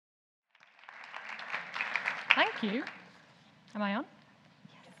Thank you. Am I on?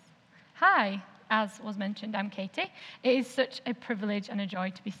 Yes. Hi, as was mentioned, I'm Katie. It is such a privilege and a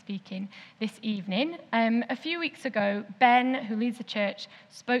joy to be speaking this evening. A few weeks ago, Ben, who leads the church,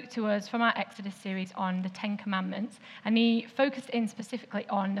 spoke to us from our Exodus series on the Ten Commandments, and he focused in specifically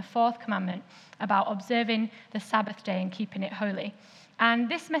on the fourth commandment about observing the Sabbath day and keeping it holy. And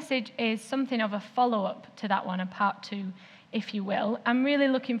this message is something of a follow-up to that one, a part two, if you will. I'm really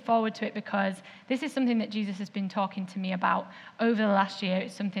looking forward to it because this is something that Jesus has been talking to me about over the last year.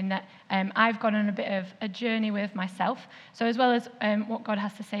 It's something that I've gone on a bit of a journey with myself. So as well as what God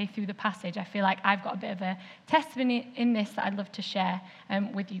has to say through the passage, I feel like I've got a bit of a testimony in this that I'd love to share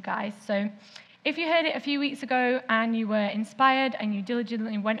with you guys. So if you heard it a few weeks ago and you were inspired and you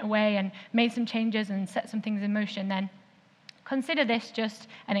diligently went away and made some changes and set some things in motion, then consider this just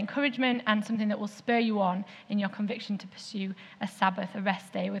an encouragement and something that will spur you on in your conviction to pursue a Sabbath, a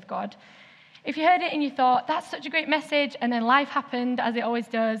rest day with God. If you heard it and you thought, that's such a great message, and then life happened, as it always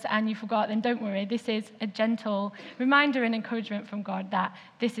does, and you forgot, then don't worry. This is a gentle reminder and encouragement from God that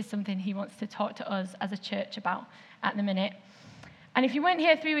this is something he wants to talk to us as a church about at the minute. And if you weren't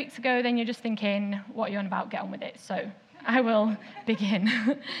here 3 weeks ago, then you're just thinking, what are you on about? Get on with it. So I will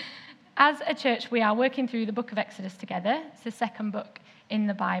begin. As a church, we are working through the book of Exodus together. It's the second book in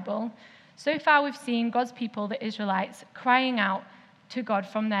the Bible. So far, we've seen God's people, the Israelites, crying out to God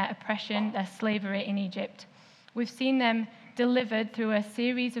from their oppression, their slavery in Egypt. We've seen them delivered through a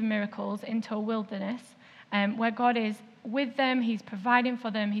series of miracles into a wilderness where God is with them, he's providing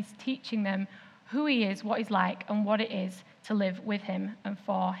for them, he's teaching them who he is, what he's like, and what it is to live with him and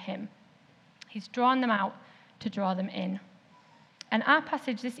for him. He's drawn them out to draw them in. And our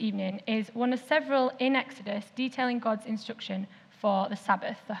passage this evening is one of several in Exodus detailing God's instruction for the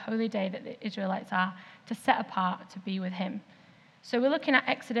Sabbath, the holy day that the Israelites are to set apart to be with him. So we're looking at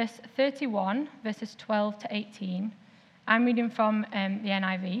Exodus 31, verses 12 to 18. I'm reading from the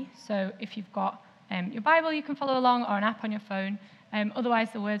NIV, so if you've got your Bible, you can follow along, or an app on your phone.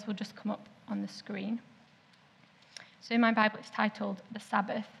 Otherwise, the words will just come up on the screen. So in my Bible, it's titled The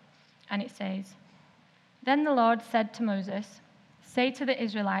Sabbath, and it says, "Then the Lord said to Moses, 'Say to the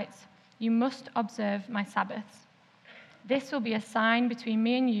Israelites, you must observe my Sabbaths. This will be a sign between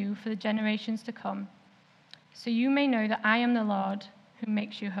me and you for the generations to come, so you may know that I am the Lord who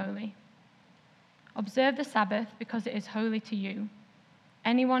makes you holy. Observe the Sabbath because it is holy to you.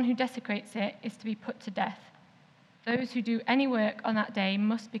 Anyone who desecrates it is to be put to death. Those who do any work on that day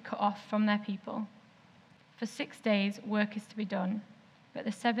must be cut off from their people. For 6 days work is to be done, but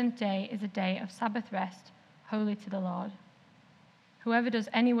the seventh day is a day of Sabbath rest, holy to the Lord. Whoever does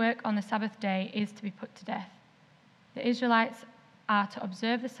any work on the Sabbath day is to be put to death. The Israelites are to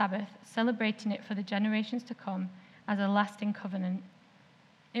observe the Sabbath, celebrating it for the generations to come as a lasting covenant.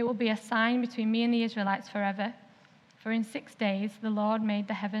 It will be a sign between me and the Israelites forever. For in 6 days the Lord made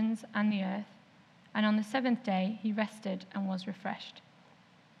the heavens and the earth, and on the seventh day he rested and was refreshed.'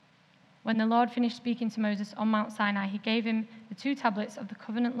 When the Lord finished speaking to Moses on Mount Sinai, he gave him the 2 tablets of the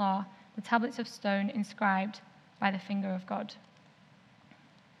covenant law, the tablets of stone inscribed by the finger of God."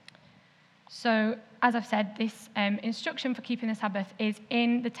 So, as I've said, this instruction for keeping the Sabbath is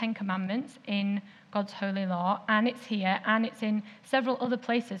in the Ten Commandments, in God's holy law, and it's here, and it's in several other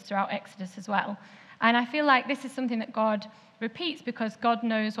places throughout Exodus as well. And I feel like this is something that God repeats because God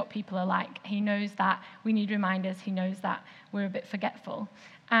knows what people are like. He knows that we need reminders. He knows that we're a bit forgetful.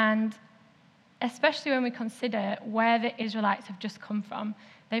 And especially when we consider where the Israelites have just come from,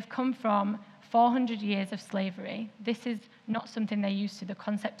 they've come from 400 years of slavery. This is not something they're used to. The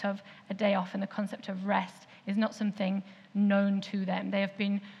concept of a day off and the concept of rest is not something known to them. They have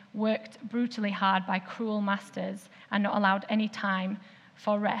been worked brutally hard by cruel masters and not allowed any time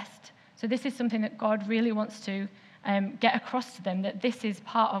for rest. So this is something that God really wants to get across to them, that this is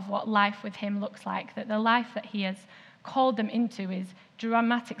part of what life with him looks like, that the life that he has called them into is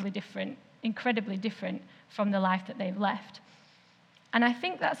dramatically different, incredibly different from the life that they've left. And I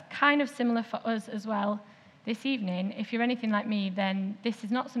think that's kind of similar for us as well this evening. If you're anything like me, then this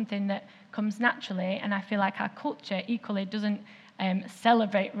is not something that comes naturally, and I feel like our culture equally doesn't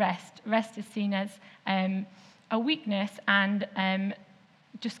celebrate rest. Rest is seen as a weakness, and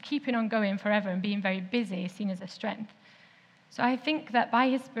just keeping on going forever and being very busy is seen as a strength. So I think that by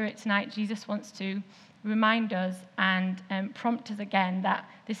his Spirit tonight, Jesus wants to remind us and prompt us again that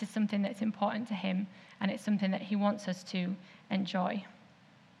this is something that's important to him, and it's something that he wants us to enjoy.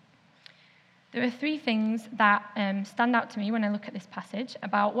 There are 3 things that stand out to me when I look at this passage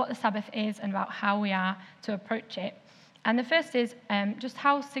about what the Sabbath is and about how we are to approach it. And the first is just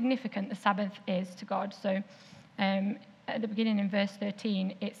how significant the Sabbath is to God. So at the beginning in verse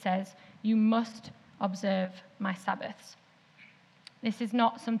 13, it says, "You must observe my Sabbaths. This is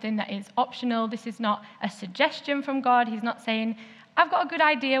not something that is optional. This is not a suggestion from God. He's not saying, I've got a good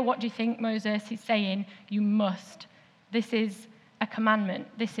idea. What do you think, Moses? He's saying, you must. This is a commandment.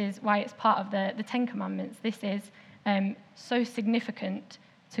 This is why it's part of the Ten Commandments. This is so significant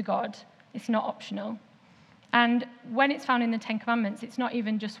to God. It's not optional. And when it's found in the Ten Commandments, it's not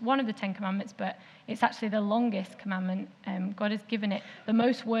even just one of the Ten Commandments, but it's actually the longest commandment. God has given it the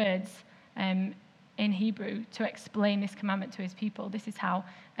most words in Hebrew to explain this commandment to his people. This is how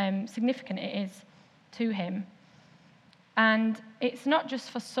significant it is to him. And it's not just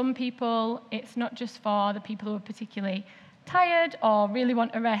for some people. It's not just for the people who are particularly tired or really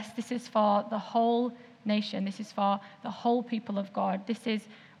want a rest. This is for the whole nation. This is for the whole people of God. This is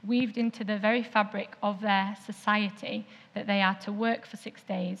weaved into the very fabric of their society, that they are to work for 6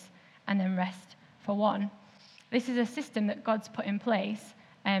 days and then rest for one. This is a system that God's put in place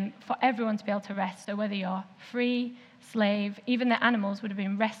for everyone to be able to rest. So whether you're free, slave, even the animals would have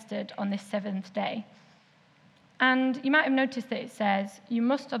been rested on this seventh day. And you might have noticed that it says, you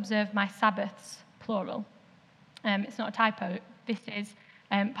must observe my Sabbaths, plural. It's not a typo. This is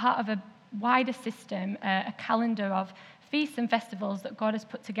part of a wider system, a calendar of feasts and festivals that God has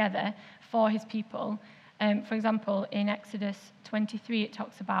put together for his people. For example, in Exodus 23, it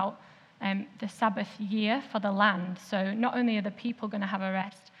talks about the Sabbath year for the land. So not only are the people going to have a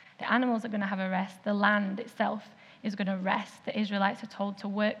rest, the animals are going to have a rest, the land itself is going to rest. The Israelites are told to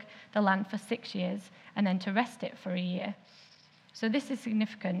work the land for 6 years and then to rest it for a year. So this is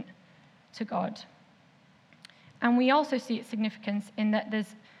significant to God. And we also see its significance in that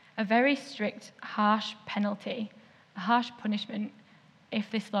there's a very strict, harsh penalty, a harsh punishment if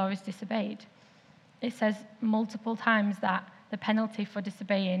this law is disobeyed. It says multiple times that the penalty for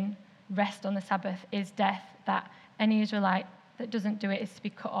disobeying rest on the Sabbath is death, that any Israelite that doesn't do it is to be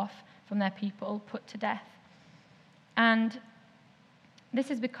cut off from their people, put to death. And this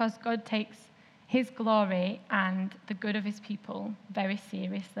is because God takes his glory and the good of his people very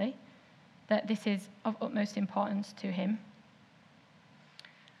seriously, that this is of utmost importance to him.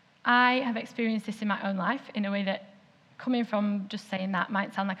 I have experienced this in my own life in a way that, coming from just saying that,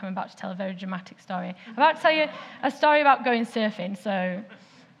 might sound like I'm about to tell a very dramatic story. I'm about to tell you a story about going surfing, so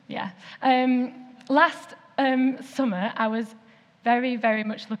yeah. Last summer, I was very, very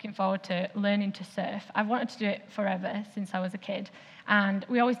much looking forward to learning to surf. I've wanted to do it forever since I was a kid. And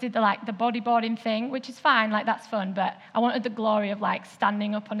we always did the bodyboarding thing, which is fine, that's fun, but I wanted the glory of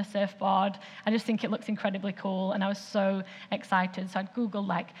standing up on a surfboard. I just think it looks incredibly cool, and I was so excited. So I'd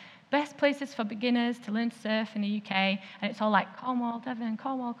Googled best places for beginners to learn to surf in the UK, and it's all Cornwall, Devon,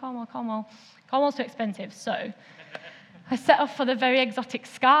 Cornwall. Cornwall's too expensive, so I set off for the very exotic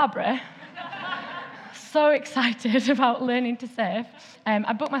Scarborough. So excited about learning to surf.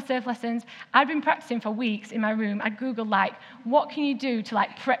 I booked my surf lessons. I'd been practicing for weeks in my room. I'd Googled, what can you do to,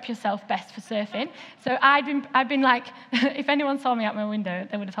 prep yourself best for surfing? So I'd been if anyone saw me out my window,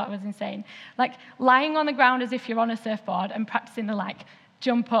 they would have thought I was insane. Lying on the ground as if you're on a surfboard and practicing the,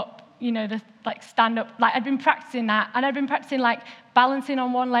 jump up, the, stand up. I'd been practicing that. And I'd been practicing, balancing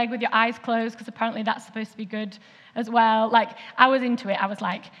on one leg with your eyes closed, because apparently that's supposed to be good as well. I was into it. I was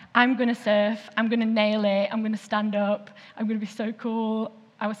I'm going to surf. I'm going to nail it. I'm going to stand up. I'm going to be so cool.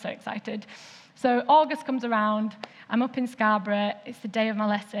 I was so excited. So August comes around. I'm up in Scarborough. It's the day of my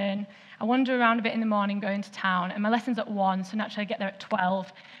lesson. I wander around a bit in the morning going to town, and my lesson's at 1, so naturally I get there at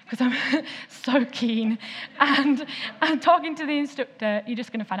 12 because I'm so keen. And I'm talking to the instructor. You're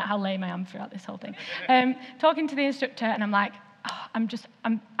just going to find out how lame I am throughout this whole thing. Talking to the instructor, and I'm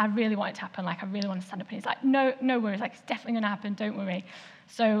I really want it to happen. I really want to stand up. And he's like, no worries. It's definitely going to happen. Don't worry.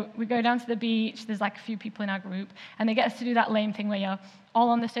 So we go down to the beach. There's a few people in our group, and they get us to do that lame thing where you're all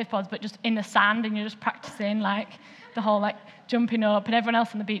on the surfboards, but just in the sand, and you're just practicing the whole jumping up, and everyone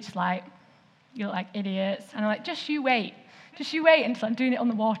else on the beach is you look like idiots. And I'm just you wait until I'm doing it on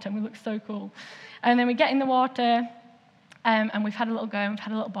the water, and we look so cool. And then we get in the water. And we've had a little go, and we've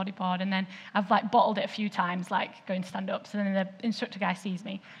had a little bodyboard, and then I've bottled it a few times, going to stand up. So then the instructor guy sees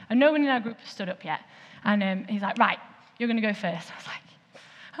me, and no one in our group has stood up yet. And he's like, right, you're going to go first.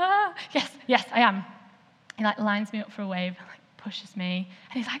 I was yes, I am. He lines me up for a wave, pushes me,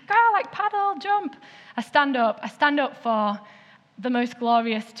 and he's like, girl, paddle, jump. I stand up for the most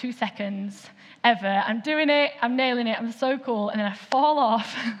glorious 2 seconds ever. I'm doing it, I'm nailing it, I'm so cool, and then I fall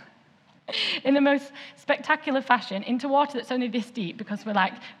off. In the most spectacular fashion, into water that's only this deep because we're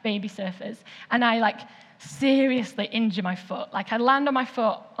baby surfers. And I seriously injure my foot. I land on my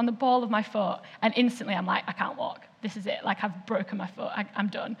foot, on the ball of my foot, and instantly I'm I can't walk. This is it. I've broken my foot. I'm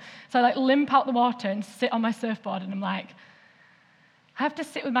done. So I limp out the water and sit on my surfboard, and I'm I have to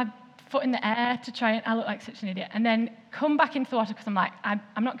sit with my foot in the air to try and, I look like such an idiot, and then come back into the water because I'm like,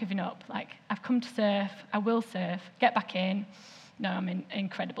 I'm not giving up. Like, I've come to surf, I will surf, get back in. No, I'm in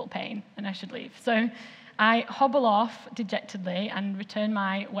incredible pain and I should leave. So I hobble off dejectedly and return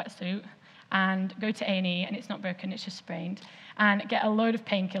my wetsuit and go to A&E, and it's not broken, it's just sprained, and get a load of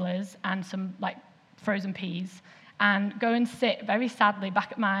painkillers and some like frozen peas, and go and sit very sadly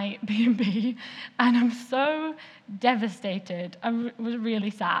back at my B&B, and I'm so devastated. I was really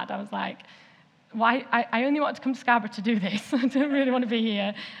sad. I was like, why? I only wanted to come to Scarborough to do this. I don't really want to be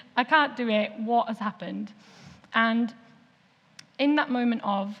here. I can't do it. What has happened? And in that moment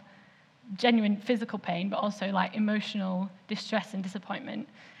of genuine physical pain, but also like emotional distress and disappointment,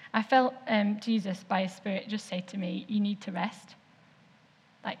 I felt Jesus, by his Spirit, just say to me, you need to rest.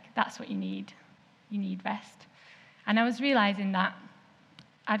 Like, that's what you need. You need rest. And I was realizing that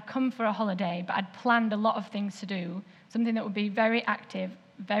I'd come for a holiday, but I'd planned a lot of things to do, something that would be very active,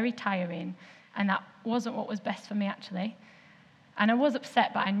 very tiring, and that wasn't what was best for me, actually. And I was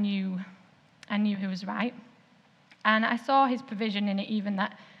upset, but I knew he was right. And I saw his provision in it, even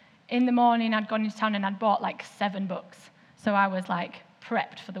that in the morning I'd gone into town and I'd bought like 7 books. So I was like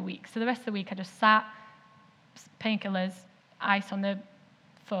prepped for the week. So the rest of the week I just sat, painkillers, ice on the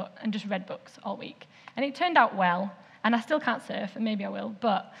foot, and just read books all week. And it turned out well, and I still can't surf, and maybe I will,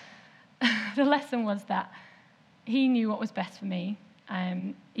 but the lesson was that he knew what was best for me,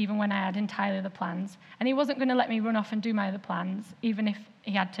 even when I had entirely other plans. And he wasn't going to let me run off and do my other plans, even if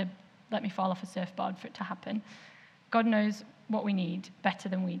he had to let me fall off a surfboard for it to happen. God knows what we need better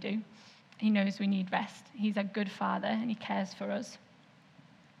than we do. He knows we need rest. He's a good Father, and he cares for us.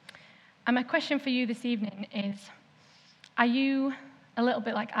 And my question for you this evening is, are you a little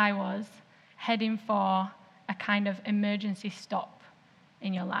bit like I was, heading for a kind of emergency stop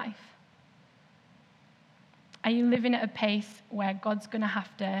in your life? Are you living at a pace where God's going to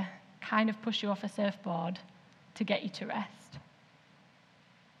have to kind of push you off a surfboard to get you to rest?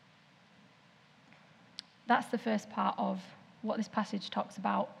 That's the first part of what this passage talks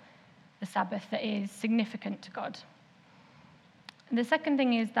about, the Sabbath, that is significant to God. And the second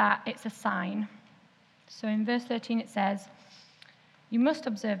thing is that it's a sign. So in verse 13 it says, "You must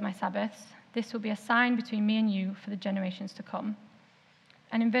observe my Sabbaths. This will be a sign between me and you for the generations to come."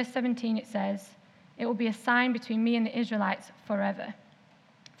 And in verse 17 it says, "It will be a sign between me and the Israelites forever.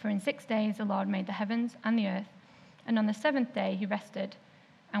 For in 6 days the Lord made the heavens and the earth, and on the 7th day he rested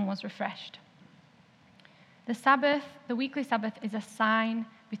and was refreshed." The Sabbath, the weekly Sabbath, is a sign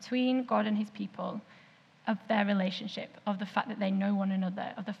between God and his people of their relationship, of the fact that they know one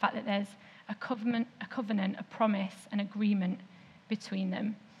another, of the fact that there's a covenant, a promise, an agreement between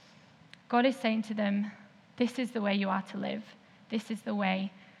them. God is saying to them, this is the way you are to live. This is the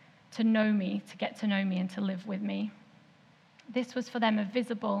way to know me, to get to know me, and to live with me. This was for them a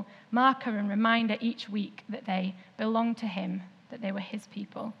visible marker and reminder each week that they belonged to him, that they were his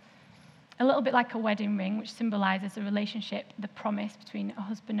people. A little bit like a wedding ring, which symbolizes a relationship, the promise between a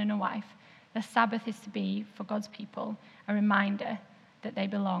husband and a wife. The Sabbath is to be, for God's people, a reminder that they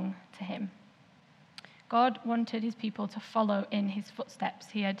belong to him. God wanted his people to follow in his footsteps.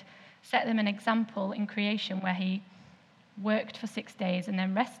 He had set them an example in creation where he worked for 6 days and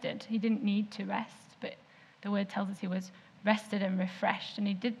then rested. He didn't need to rest, but the word tells us he was rested and refreshed, and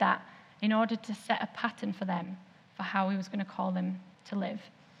he did that in order to set a pattern for them, for how he was going to call them to live.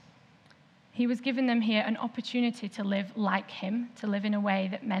 He was giving them here an opportunity to live like him, to live in a way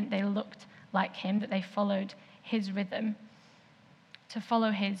that meant they looked like him, that they followed his rhythm, to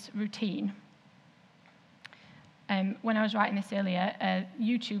follow his routine. When I was writing this earlier, a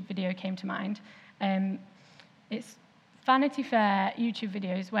YouTube video came to mind. It's Vanity Fair YouTube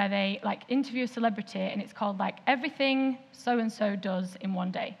videos where they interview a celebrity, and it's called everything so-and-so does in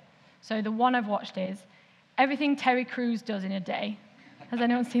one day. So the one I've watched is everything Terry Crews does in a day. Has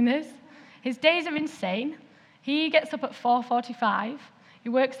anyone seen this? His days are insane. He gets up at 4:45. He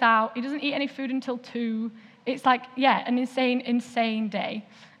works out. He doesn't eat any food until 2. It's an insane day.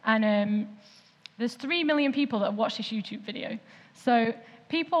 And there's 3 million people that have watched this YouTube video. So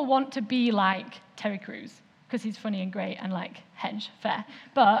people want to be like Terry Crews because he's funny and great and hench, fair.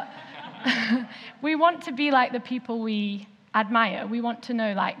 But we want to be like the people we admire. We want to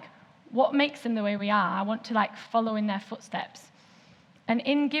know what makes them the way we are. I want to follow in their footsteps. And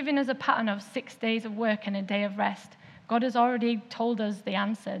in giving us a pattern of 6 days of work and a day of rest, God has already told us the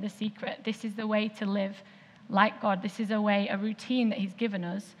answer, the secret. This is the way to live like God. This is a routine that he's given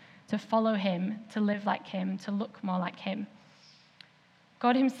us to follow him, to live like him, to look more like him.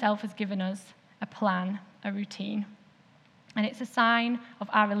 God himself has given us a plan, a routine. And it's a sign of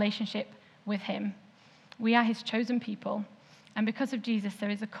our relationship with him. We are his chosen people, And because of Jesus, there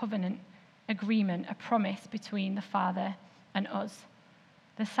is a covenant, agreement, a promise between the Father and us.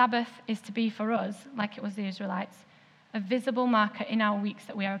 The Sabbath is to be for us, like it was the Israelites, a visible marker in our weeks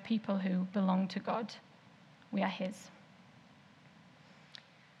that we are a people who belong to God. We are his.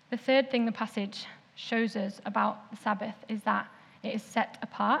 The third thing the passage shows us about the Sabbath is that it is set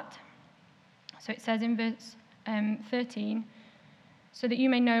apart. So it says in verse 13, so that you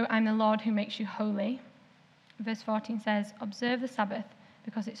may know I'm the Lord who makes you holy. Verse 14 says, observe the Sabbath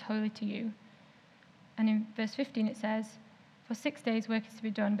because it's holy to you. And in verse 15 it says, for 6 days work is to be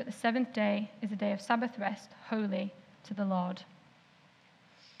done, but the seventh day is a day of Sabbath rest, holy to the Lord.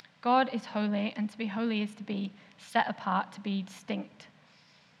 God is holy, and to be holy is to be set apart, to be distinct.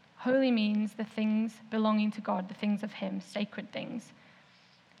 Holy means the things belonging to God, the things of him, sacred things.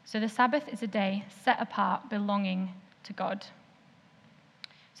 So the Sabbath is a day set apart, belonging to God.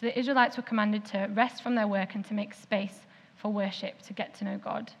 So the Israelites were commanded to rest from their work and to make space for worship, to get to know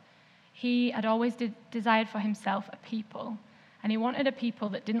God. He had always desired for himself a people, and he wanted a people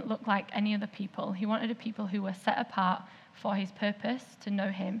that didn't look like any other people. He wanted a people who were set apart for his purpose, to know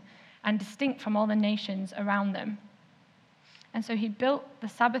him, and distinct from all the nations around them. And so he built the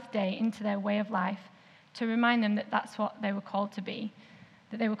Sabbath day into their way of life to remind them that that's what they were called to be,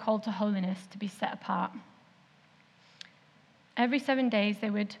 that they were called to holiness, to be set apart. Every 7 days they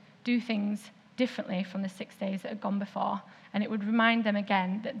would do things differently from the 6 days that had gone before, and it would remind them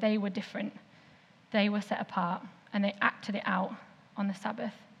again that they were different. They were set apart, and they acted it out on the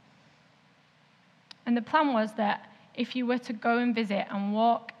Sabbath. And the plan was that if you were to go and visit and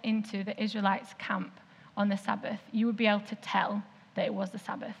walk into the Israelites' camp on the Sabbath, you would be able to tell that it was the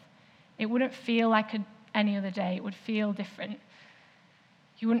Sabbath. It wouldn't feel like any other day. It would feel different.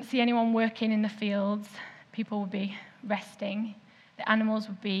 You wouldn't see anyone working in the fields. People would be resting. The animals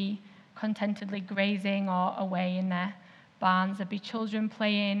would be contentedly grazing or away in their barns. There'd be children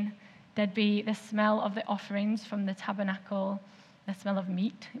playing. There'd be the smell of the offerings from the tabernacle, the smell of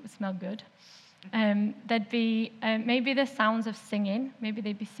meat. It would smell good. There'd be maybe the sounds of singing. Maybe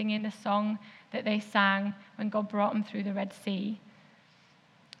they'd be singing the song that they sang when God brought them through the Red Sea.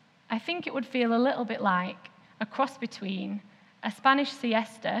 I think it would feel a little bit like a cross between a Spanish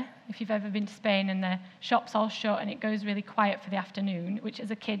siesta, if you've ever been to Spain and the shop's all shut and it goes really quiet for the afternoon, which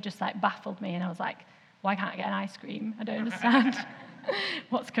as a kid just like baffled me, and I was like, why can't I get an ice cream? I don't understand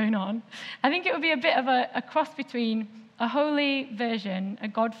what's going on. I think it would be a bit of a cross between a holy version, a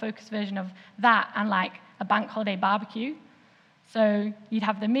God-focused version of that, and like a bank holiday barbecue. So you'd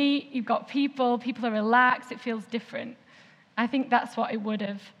have the meat, you've got people are relaxed, it feels different. I think that's what it would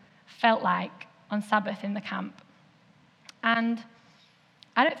have felt like on Sabbath in the camp. And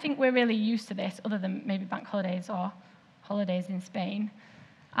I don't think we're really used to this, other than maybe bank holidays or holidays in Spain.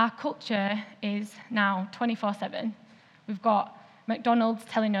 Our culture is now 24/7. We've got McDonald's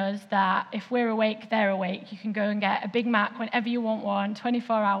telling us that if we're awake, they're awake. You can go and get a Big Mac whenever you want one,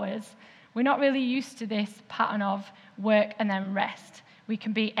 24 hours. We're not really used to this pattern of work and then rest. We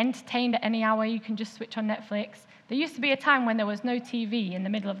can be entertained at any hour. You can just switch on Netflix. There used to be a time when there was no TV in the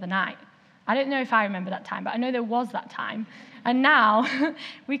middle of the night. I don't know if I remember that time, but I know there was that time. And now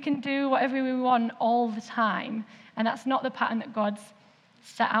we can do whatever we want all the time. And that's not the pattern that God's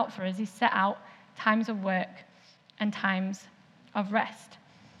set out for us. He's set out times of work and times of rest.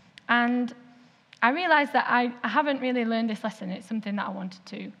 And I realized that I haven't really learned this lesson. It's something that I wanted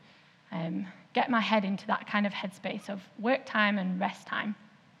to get my head into, that kind of headspace of work time and rest time.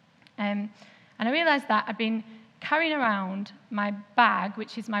 And I realized that I've been carrying around my bag,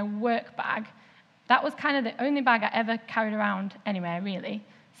 which is my work bag. That was kind of the only bag I ever carried around anywhere, really,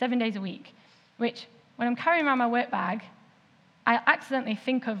 7 days a week, which when I'm carrying around my work bag, I accidentally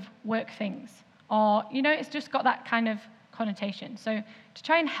think of work things. Or, it's just got that kind of connotation. So to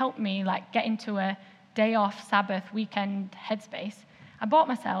try and help me get into a day off, Sabbath, weekend headspace, I bought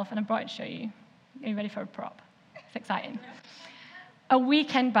myself, and I brought it to show you. Are you ready for a prop? It's exciting. A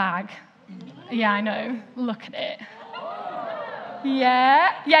weekend bag. Yeah, I know. Look at it.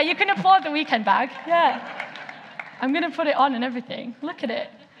 Yeah, you can applaud the weekend bag. Yeah. I'm going to put it on and everything. Look at it.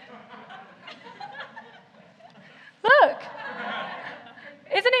 Look.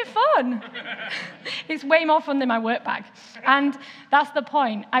 Isn't it fun? It's way more fun than my work bag. And that's the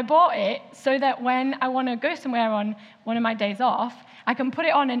point. I bought it so that when I want to go somewhere on one of my days off, I can put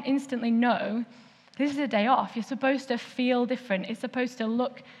it on and instantly know this is a day off. You're supposed to feel different. It's supposed to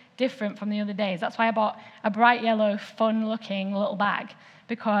look different from the other days. That's why I bought a bright yellow, fun-looking little bag,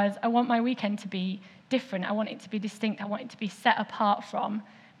 because I want my weekend to be different. I want it to be distinct. I want it to be set apart from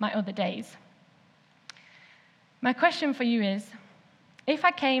my other days. My question for you is, if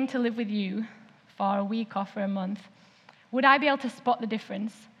I came to live with you for a week or for a month, Would I be able to spot the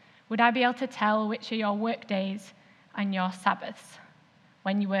difference? Would I be able to tell which are your work days and your Sabbaths,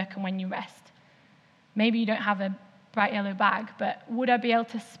 when you work and when you rest? Maybe you don't have a bright yellow bag, but would I be able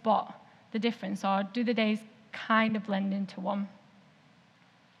to spot the difference, or do the days kind of blend into one?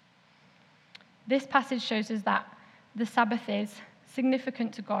 This passage shows us that the Sabbath is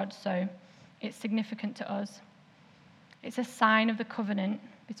significant to God, so it's significant to us. It's a sign of the covenant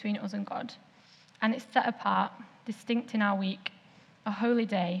between us and God, and it's set apart, distinct in our week, a holy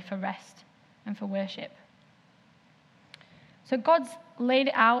day for rest and for worship. So God's laid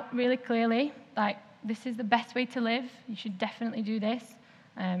it out really clearly, like this is the best way to live. You should definitely do this.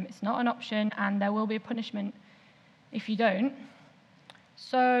 It's not an option, and there will be a punishment if you don't.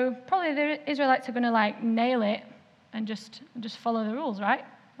 So probably the Israelites are going to nail it and just follow the rules, right?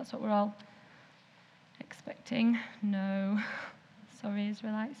 That's what we're all expecting. No, sorry,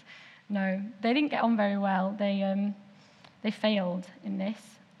 Israelites. No, they didn't get on very well. They failed in this,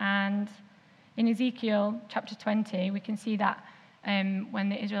 and in Ezekiel chapter 20, we can see that when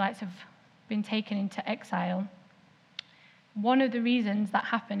the Israelites have been taken into exile, one of the reasons that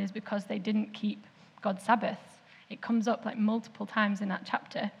happened is because they didn't keep God's Sabbaths. It comes up multiple times in that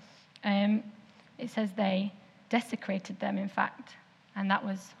chapter. It says they desecrated them, in fact, and that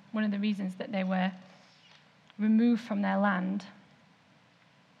was one of the reasons that they were removed from their land.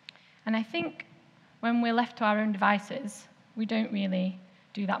 And I think when we're left to our own devices, we don't really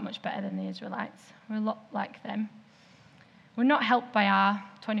do that much better than the Israelites. We're a lot like them. We're not helped by our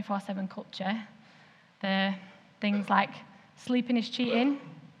 24/7 culture. The things like sleeping is cheating.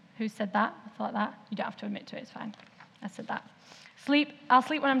 Who said that? I thought that. You don't have to admit to it, it's fine. I said that. I'll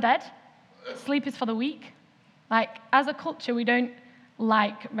sleep when I'm dead. Sleep is for the weak. As a culture, we don't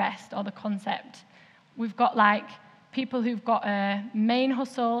like rest or the concept. We've got people who've got a main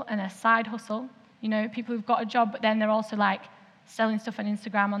hustle and a side hustle. People who've got a job, but then they're also selling stuff on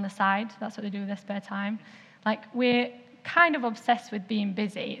Instagram on the side. That's what they do with their spare time. We're kind of obsessed with being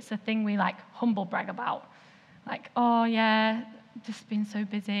busy. It's a thing we humble brag about. Oh yeah, just been so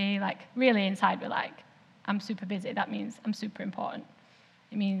busy. Really inside we're I'm super busy. That means I'm super important.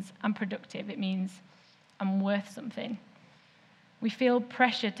 It means I'm productive. It means I'm worth something. We feel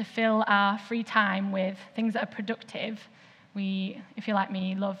pressure to fill our free time with things that are productive. We, if you're like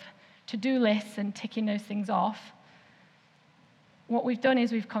me, love to-do lists and ticking those things off. What we've done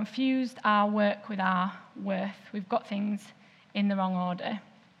is we've confused our work with our worth. We've got things in the wrong order.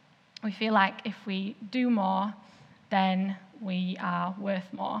 We feel like if we do more, then we are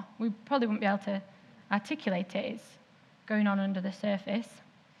worth more. We probably wouldn't be able to articulate it. It's going on under the surface.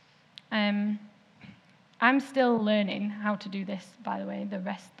 I'm still learning how to do this, by the way, the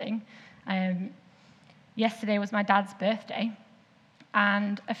rest thing. Yesterday was my dad's birthday,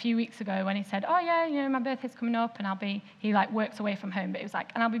 and a few weeks ago when he said, oh yeah, my birthday's coming up, and he works away from home, but it was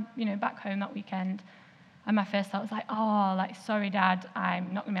and I'll be, back home that weekend. And my first thought was sorry, Dad,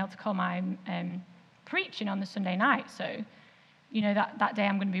 I'm not going to be able to come. I'm preaching on the Sunday night, so, that day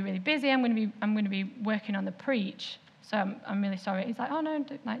I'm going to be really busy. I'm going to be working on the preach, so I'm really sorry. He's oh no,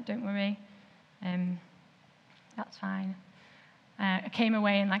 don't worry. That's fine. I came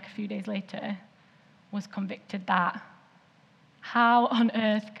away, and a few days later was convicted that how on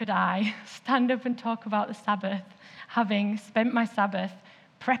earth could I stand up and talk about the Sabbath, having spent my Sabbath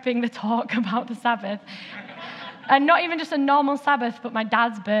prepping the talk about the Sabbath, and not even just a normal Sabbath, but my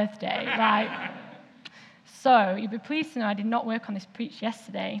dad's birthday. So you'd be pleased to know I did not work on this preach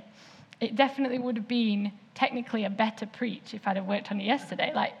yesterday. It definitely would have been technically a better preach if I'd have worked on it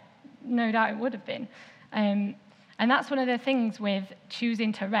yesterday. No doubt it would have been. And that's one of the things with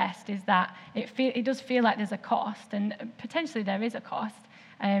choosing to rest, is that it does feel like there's a cost, and potentially there is a cost.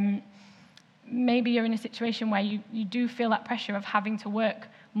 Maybe you're in a situation where you do feel that pressure of having to work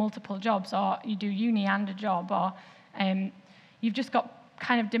multiple jobs, or you do uni and a job, or you've just got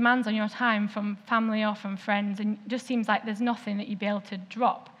kind of demands on your time from family or from friends, and it just seems like there's nothing that you'd be able to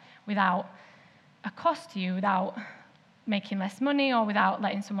drop without a cost to you, without making less money or without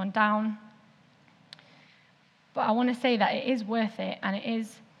letting someone down. But I want to say that it is worth it, and it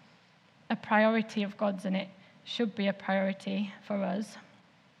is a priority of God's, and it should be a priority for us.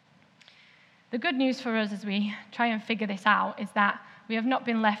 The good news for us as we try and figure this out is that we have not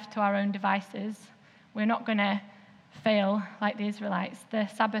been left to our own devices. We're not going to fail like the Israelites. The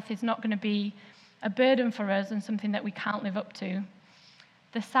Sabbath is not going to be a burden for us and something that we can't live up to.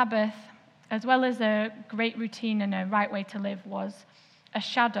 The Sabbath, as well as a great routine and a right way to live, was a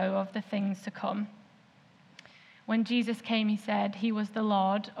shadow of the things to come. When Jesus came, he said he was the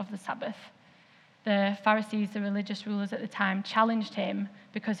Lord of the Sabbath. the Pharisees, the religious rulers at the time, challenged him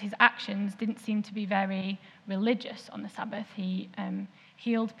because his actions didn't seem to be very religious on the Sabbath. He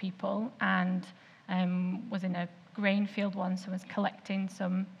healed people and was in a grain field once and was collecting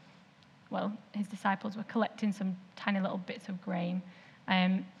some, his disciples were collecting some tiny little bits of grain.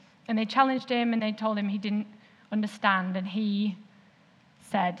 And they challenged him and they told him he didn't understand. And he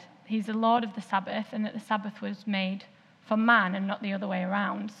said he's the Lord of the Sabbath and that the Sabbath was made for man and not the other way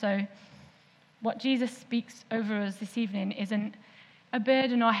around. So what Jesus speaks over us this evening isn't a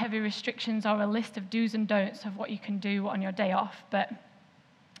burden or heavy restrictions or a list of do's and don'ts of what you can do on your day off, but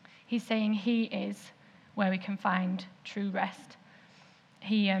he's saying he is where we can find true rest.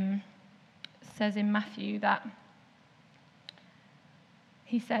 He says in Matthew that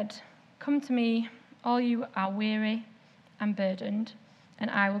he said, "Come to me, all you are weary and burdened,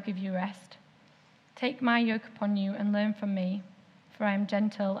 and I will give you rest. Take my yoke upon you and learn from me, for I am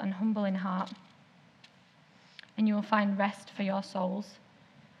gentle and humble in heart, and you will find rest for your souls.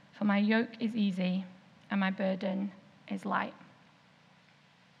 For my yoke is easy and my burden is light."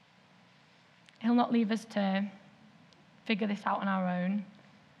 He'll not leave us to figure this out on our own.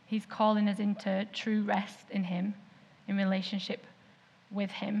 He's calling us into true rest in him, in relationship with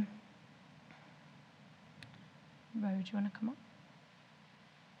him. Ro, do you want to come up?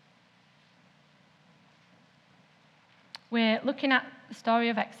 We're looking at the story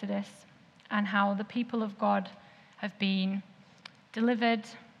of Exodus and how the people of God have been delivered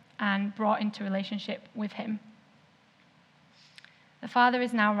and brought into relationship with him. The Father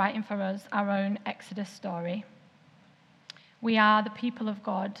is now writing for us our own Exodus story. We are the people of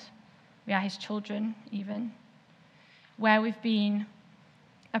God. We are his children, even, where we've been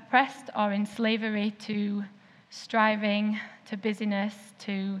oppressed or in slavery to striving, to busyness,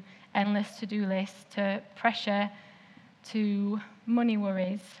 to endless to-do lists, to pressure, to money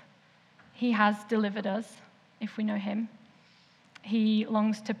worries. He has delivered us if we know him. He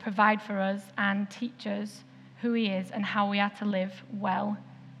longs to provide for us and teach us who he is and how we are to live well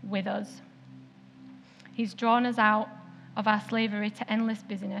with us. He's drawn us out of our slavery to endless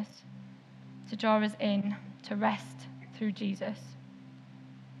busyness, to draw us in to rest through Jesus.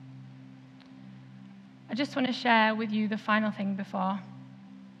 I just want to share with you the final thing before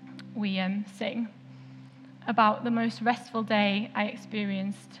we sing about the most restful day I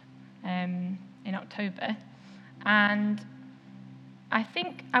experienced in October. And I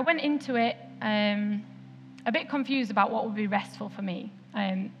think I went into it a bit confused about what would be restful for me.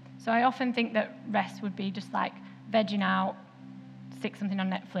 So I often think that rest would be just like vegging out, stick something on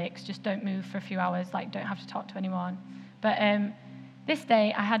Netflix, just don't move for a few hours, like don't have to talk to anyone. But this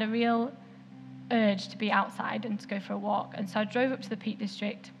day I had a real urge to be outside and to go for a walk. And so I drove up to the Peak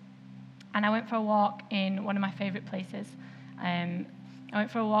District and I went for a walk in one of my favourite places. I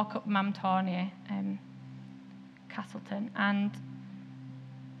went for a walk up Mam Tor near Castleton, and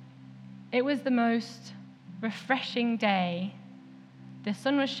it was the most refreshing day. The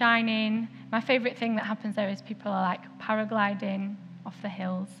sun was shining. My favourite thing that happens there is people are like paragliding off the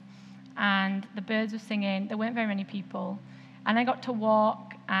hills and the birds were singing. There weren't very many people. And I got to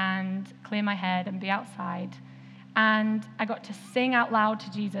walk and clear my head and be outside. And I got to sing out loud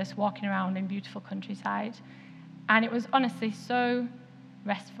to Jesus walking around in beautiful countryside. And it was honestly so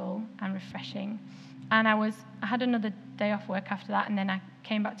restful and refreshing. And I had another day off work after that, and then I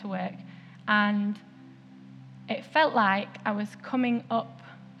came back to work. And it felt like I was coming up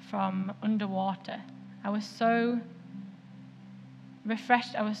from underwater. I was so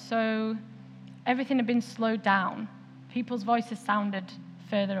refreshed. Everything had been slowed down. People's voices sounded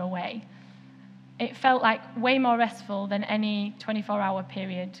further away. It felt like way more restful than any 24-hour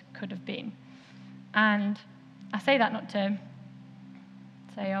period could have been. And I say that not to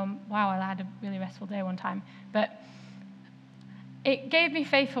say, oh, wow, I had a really restful day one time. But it gave me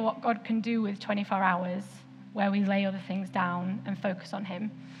faith for what God can do with 24 hours where we lay other things down and focus on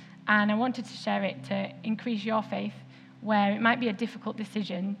him. And I wanted to share it to increase your faith where it might be a difficult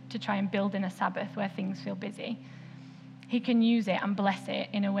decision to try and build in a Sabbath where things feel busy. He can use it and bless it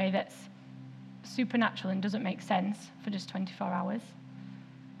in a way that's supernatural and doesn't make sense for just 24 hours.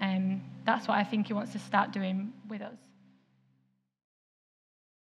 That's what I think he wants to start doing with us.